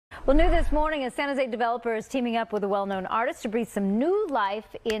Well, new this morning, a San Jose developer is teaming up with a well-known artist to breathe some new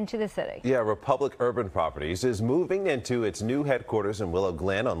life into the city. Yeah, Republic Urban Properties is moving into its new headquarters in Willow,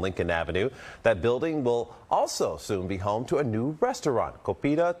 Glen on Lincoln Avenue. That building will also soon be home to a new restaurant,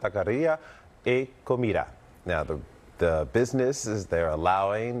 Copita, Taqueria y Comida. Now, the business is they're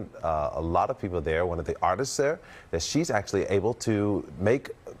allowing a lot of people there. One of the artists there, that she's actually able to make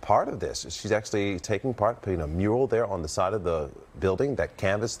part of this. She's actually taking part, putting a mural there on the side of the building, that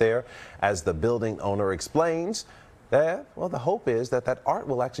canvas there. As the building owner explains, that, well, the hope is that that art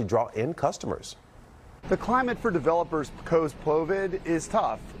will actually draw in customers. The climate for developers post-COVID is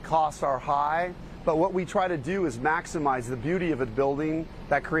tough. Costs are high, but what we try to do is maximize the beauty of a building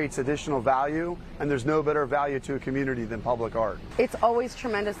that creates additional value, and there's no better value to a community than public art. It's always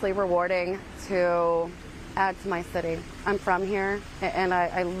tremendously rewarding to add to my city. I'm from here, and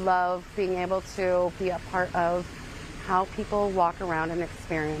I love being able to be a part of how people walk around and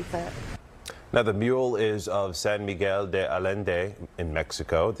experience it. Now, the mural is of San Miguel de Allende in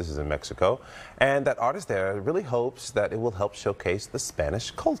Mexico. This is in Mexico. And that artist there really hopes that it will help showcase the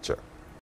Spanish culture.